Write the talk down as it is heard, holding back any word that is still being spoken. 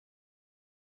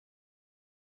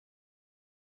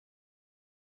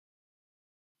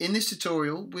In this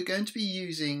tutorial, we're going to be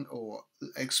using or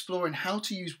exploring how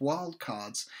to use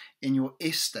wildcards in your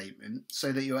if statement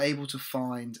so that you're able to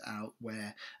find out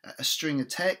where a string of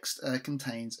text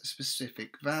contains a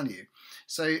specific value.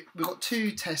 So we've got two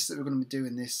tests that we're going to be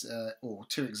doing this, or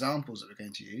two examples that we're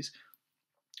going to use.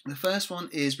 The first one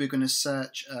is we're going to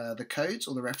search the codes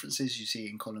or the references you see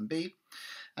in column B.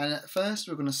 And at first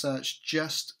we're going to search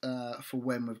just for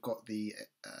when we've got the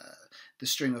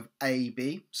string of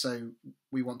AB. So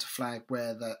we want to flag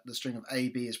where the string of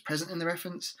AB is present in the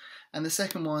reference. And the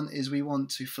second one is we want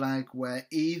to flag where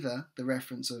either the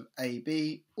reference of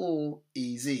AB or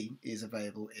EZ is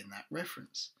available in that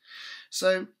reference.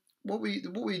 So what we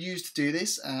use to do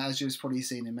this, as you've probably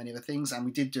seen in many other things, and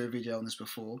we did do a video on this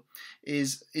before,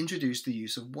 is introduce the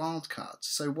use of wildcards.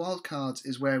 So wildcards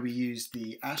is where we use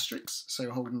the asterisks,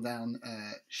 so holding down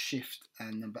Shift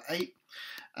and number 8,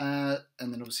 and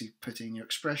then obviously putting your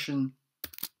expression.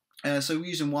 So we're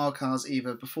using wildcards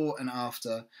either before and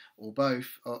after or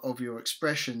both of your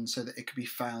expression so that it could be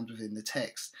found within the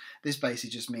text. This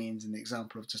basically just means, in the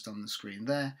example I've just on the screen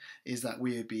there, is that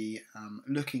we would be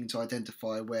looking to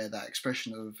identify where that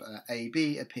expression of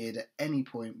AB appeared at any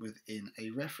point within a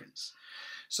reference.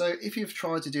 So if you've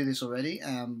tried to do this already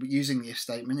using the if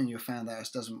statement and you've found that it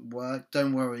doesn't work,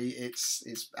 don't worry, it's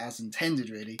as intended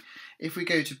really. If we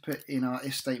go to put in our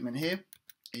if statement here,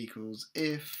 equals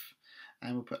if,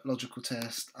 and we'll put logical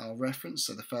test, our reference,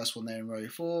 so the first one there in row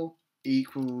 4,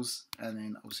 equals, and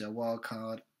then obviously our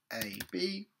wildcard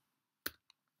AB,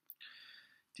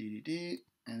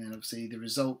 and then obviously the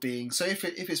result being, so if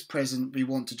it's present, we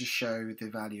want to just show the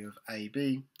value of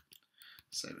AB,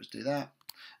 so let's do that,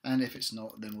 and if it's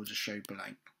not, then we'll just show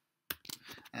blank.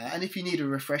 And if you need a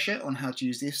refresher on how to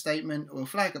use the if statement, we'll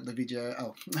flag up the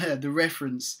video, the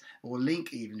reference, or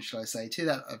link even, should I say, to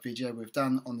that video we've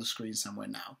done on the screen somewhere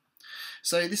now.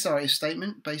 So this is our if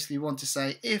statement. Basically we want to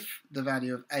say if the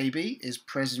value of AB is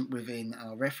present within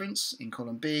our reference in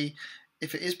column B.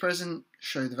 If it is present,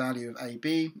 show the value of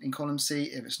AB in column C.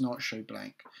 If it's not, show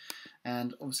blank.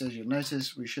 And obviously, as you'll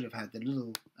notice, we should have had the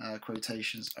little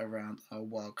quotations around our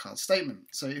wildcard statement.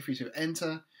 So if we do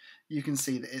enter, you can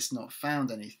see that it's not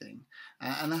found anything.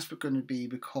 And that's going to be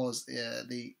because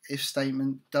the if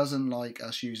statement doesn't like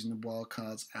us using the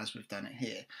wildcards as we've done it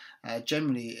here.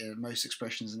 Generally, most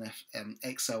expressions in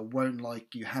Excel won't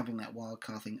like you having that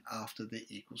wildcard thing after the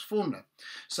equals formula.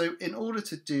 So in order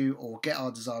to do or get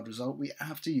our desired result, we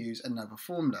have to use another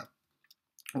formula.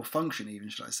 Or function even,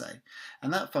 should I say,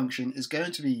 and that function is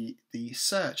going to be the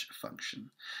search function.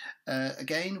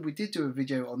 Again, we did do a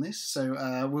video on this,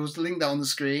 so we'll link that on the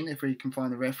screen if we can find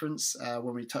the reference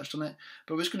when we touched on it,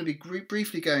 but we're just going to be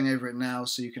briefly going over it now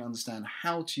so you can understand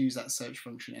how to use that search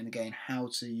function, and again how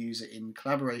to use it in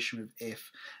collaboration with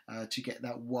if to get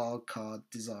that wildcard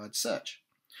desired search.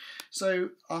 So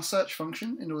our search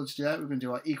function, in order to do that, we're going to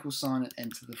do our equal sign and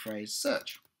enter the phrase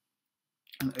search.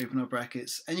 And open our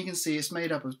brackets, and you can see it's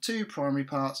made up of two primary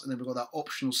parts, and then we've got that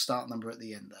optional start number at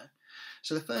the end there.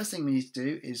 So the first thing we need to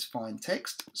do is find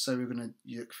text, so we're going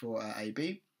to look for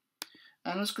AB,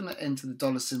 and I'm just going to enter the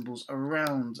dollar symbols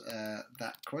around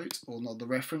that quote, or not the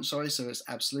reference, sorry, so it's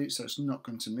absolute, so it's not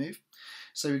going to move.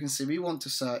 So we can see we want to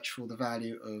search for the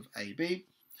value of AB,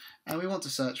 and we want to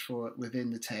search for it within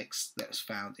the text that was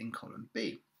found in column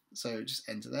B. So just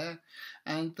enter there.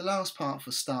 And the last part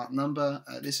for start number,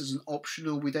 this is an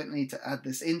optional, we don't need to add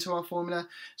this into our formula,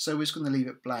 so we're just going to leave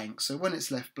it blank. So when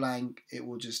it's left blank, it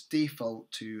will just default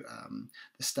to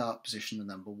the start position of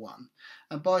number 1.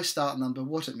 And by start number,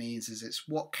 what it means is it's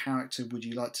what character would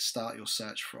you like to start your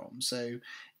search from. So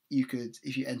you could,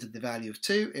 if you entered the value of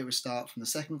 2, it would start from the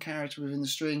second character within the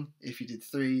string. If you did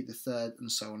 3, the third, and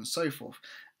so on and so forth.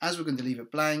 As we're going to leave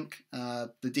it blank, the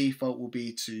default will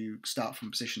be to start from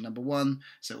position number 1,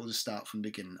 so it will just start from the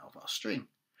beginning of our string.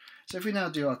 So if we now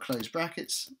do our close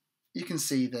brackets, you can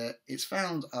see that it's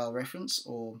found our reference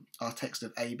or our text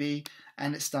of AB,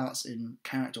 and it starts in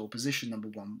character or position number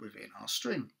 1 within our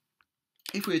string.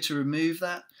 If we were to remove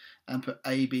that and put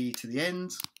AB to the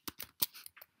end,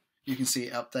 you can see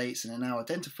it updates and it now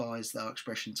identifies that our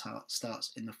expression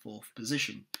starts in the 4th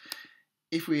position.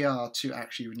 If we are to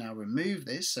actually now remove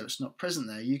this, so it's not present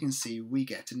there, you can see we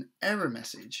get an error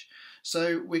message.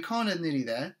 So we're kind of nearly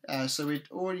there. So we've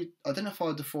already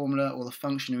identified the formula or the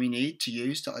function we need to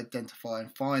use to identify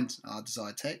and find our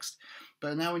desired text.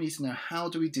 But now we need to know how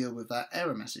do we deal with that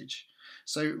error message.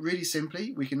 So really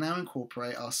simply, we can now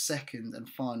incorporate our second and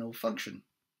final function.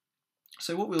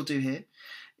 So what we'll do here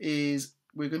is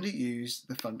we're going to use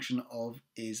the function of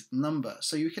isNumber.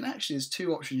 So you can actually, there's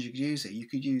two options you could use here. You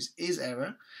could use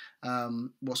isError,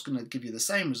 what's going to give you the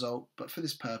same result, but for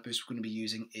this purpose we're going to be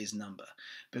using isNumber,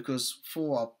 because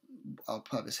for our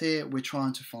purpose here we're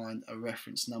trying to find a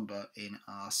reference number in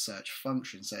our search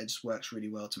function, so it just works really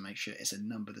well to make sure it's a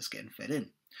number that's getting fed in.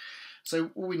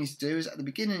 So all we need to do is at the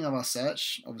beginning of our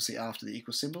search, obviously after the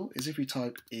equal symbol, is if we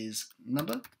type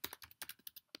isNumber,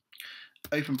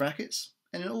 open brackets,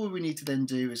 and then all we need to then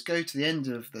do is go to the end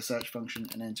of the search function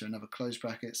and enter another close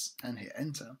brackets and hit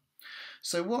enter.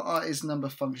 So what our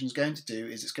isNumber function is going to do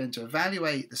is it's going to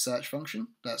evaluate the search function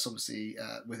that's obviously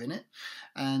within it,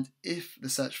 and if the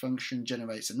search function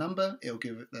generates a number, it'll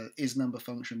give the isNumber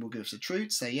function will give us a true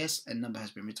to say yes, a number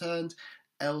has been returned.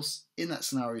 Else, in that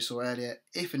scenario we saw earlier,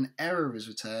 if an error is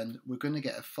returned, we're going to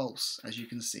get a false, as you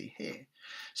can see here.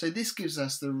 So this gives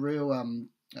us the real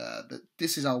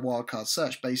this is our wildcard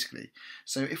search basically.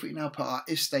 So if we now put our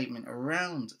if statement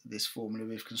around this formula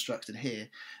we've constructed here,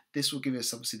 this will give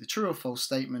us obviously the true or false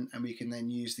statement, and we can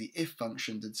then use the if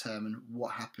function to determine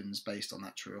what happens based on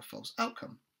that true or false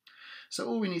outcome. So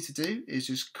all we need to do is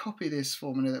just copy this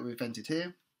formula that we've entered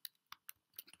here.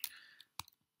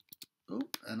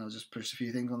 And I'll just push a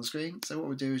few things on the screen. So what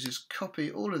we'll do is just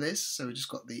copy all of this. So we've just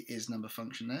got the isNumber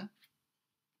function there.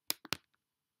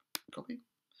 Copy.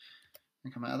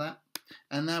 And come out of that.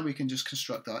 And now we can just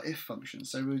construct our if function.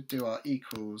 So we'll do our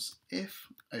equals if,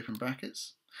 open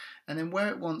brackets. And then where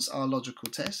it wants our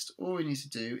logical test, all we need to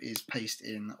do is paste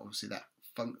in obviously that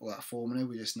formula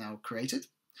we just now created.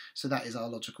 So that is our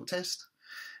logical test.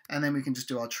 And then we can just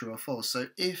do our true or false. So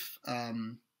if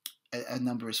a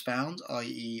number is found,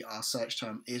 i.e. our search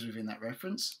term is within that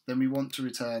reference, then we want to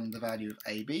return the value of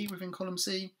AB within column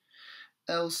C.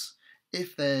 Else,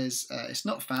 if there's it's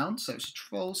not found, so it's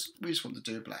false, we just want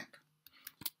to do a blank.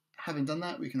 Having done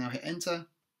that, we can now hit enter,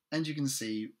 and you can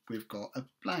see we've got a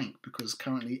blank because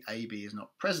currently AB is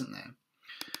not present there.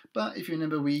 But if you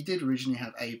remember, we did originally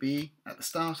have AB at the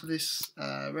start of this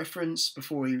reference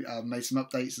before we made some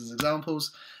updates as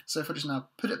examples. So if I just now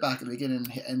put it back at the beginning and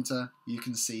hit enter, you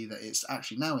can see that it's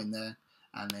actually now in there,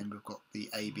 and then we've got the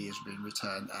AB has been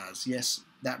returned as yes,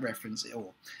 that reference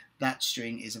or that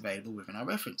string is available within our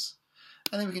reference.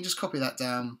 And then we can just copy that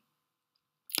down,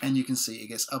 and you can see it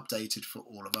gets updated for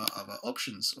all of our other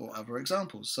options or other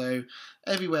examples. So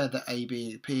everywhere that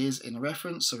AB appears in a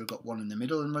reference, so we've got one in the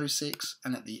middle in row 6,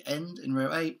 and at the end in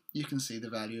row 8, you can see the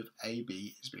value of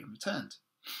AB is being returned.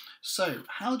 So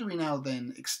how do we now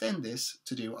then extend this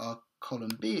to do our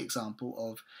column B example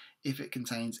of if it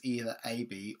contains either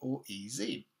AB or EZ?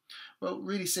 Well,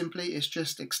 really simply, it's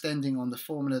just extending on the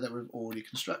formula that we've already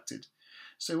constructed.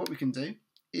 So what we can do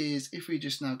is if we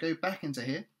just now go back into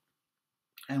here,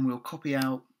 and we'll copy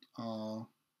out our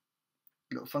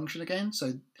little function again.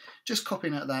 So just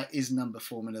copying out that isNumber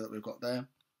formula that we've got there.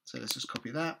 So let's just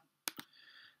copy that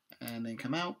and then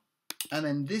come out. And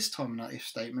then this time in our if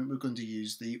statement, we're going to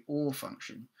use the OR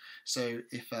function. So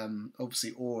if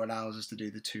obviously OR allows us to do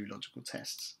the two logical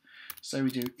tests. So we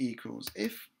do equals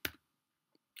if,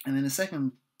 and then the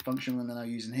second function we're now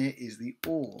using here is the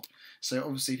OR. So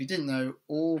obviously if you didn't know,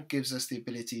 OR gives us the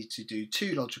ability to do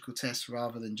two logical tests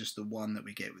rather than just the one that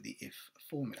we get with the if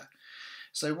formula.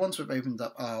 So once we've opened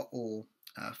up our OR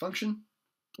function,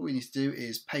 all we need to do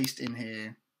is paste in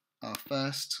here our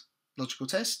first logical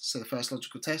test. So the first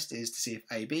logical test is to see if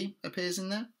AB appears in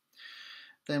there.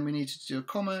 Then we need to do a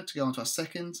comma to go on to our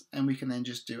second, and we can then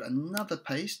just do another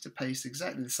paste to paste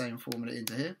exactly the same formula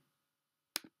into here.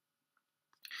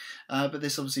 But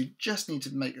this obviously just need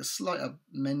to make a slight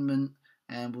amendment,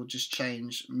 and we'll just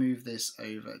move this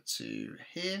over to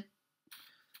here,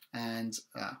 and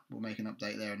we'll make an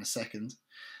update there in a second.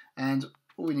 And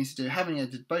all we need to do, having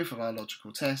edited both of our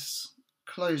logical tests,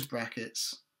 close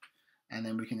brackets, and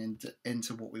then we can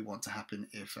enter what we want to happen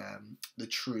if the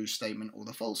true statement or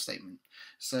the false statement.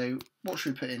 So what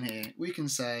should we put in here? We can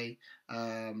say,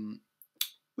 we'll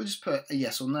just put a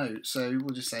yes or no. So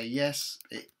we'll just say yes,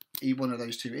 either one of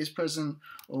those two is present,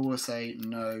 or we'll say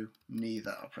no,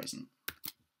 neither are present.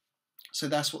 So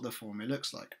that's what the formula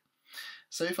looks like.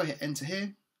 So if I hit enter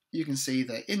here, you can see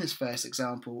that in this first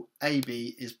example,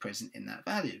 AB is present in that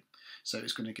value. So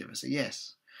it's going to give us a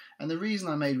yes. And the reason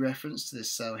I made reference to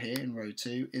this cell here in row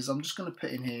 2 is I'm just going to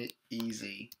put in here EZ,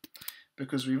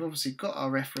 because we've obviously got our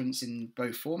reference in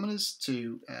both formulas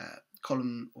to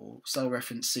column or cell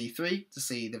reference C3 to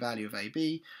see the value of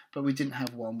AB, but we didn't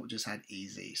have one which just had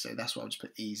EZ, so that's why I'll just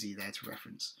put EZ there to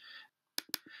reference.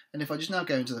 And if I just now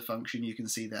go into the function, you can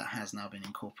see that it has now been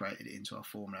incorporated into our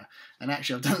formula. And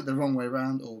actually I've done it the wrong way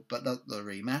around, but that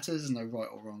really matters, there's no right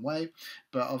or wrong way.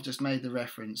 But I've just made the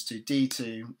reference to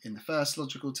D2 in the first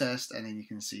logical test, and then you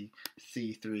can see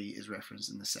C3 is referenced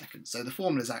in the second. So the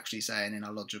formula is actually saying in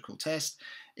our logical test,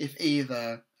 if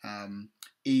either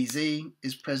EZ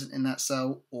is present in that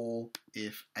cell or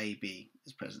if AB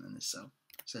is present in this cell.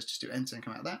 So let's just do enter and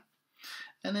come out of that.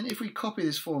 And then if we copy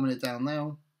this formula down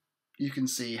now, you can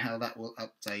see how that will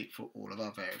update for all of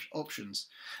our various options.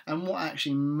 And what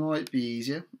actually might be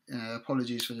easier,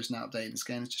 apologies for just now updating this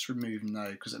again, is just remove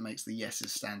no, because it makes the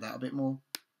yeses stand out a bit more.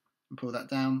 And pull that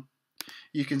down.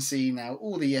 You can see now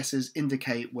all the yeses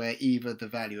indicate where either the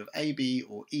value of AB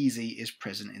or EZ is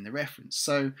present in the reference.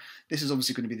 So this is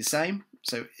obviously going to be the same.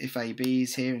 So if AB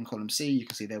is here in column C, you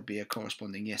can see there'll be a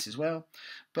corresponding yes as well.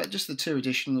 But just the two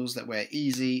additionals, that where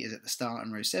EZ is at the start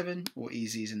on row 7 or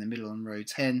EZ is in the middle on row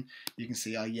 10, you can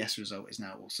see our yes result is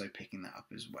now also picking that up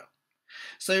as well.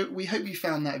 So we hope you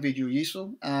found that video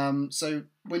useful. So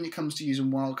when it comes to using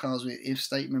wildcards with if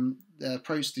statement, the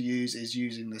approach to use is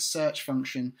using the search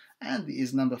function and the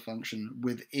isNumber function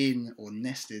within or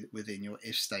nested within your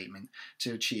if statement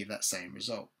to achieve that same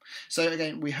result. So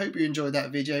again, we hope you enjoyed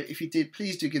that video. If you did,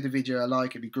 please do give the video a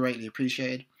like, it'd be greatly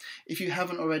appreciated. If you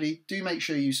haven't already, do make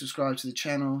sure you subscribe to the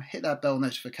channel, hit that bell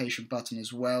notification button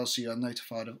as well so you are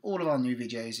notified of all of our new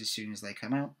videos as soon as they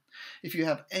come out. If you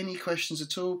have any questions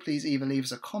at all, please either leave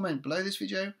us a comment below this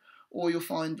video, or you'll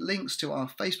find links to our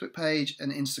Facebook page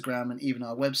and Instagram and even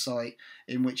our website,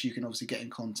 in which you can obviously get in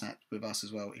contact with us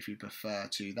as well if you prefer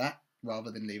to that,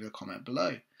 rather than leave a comment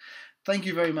below. Thank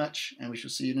you very much, and we shall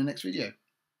see you in the next video.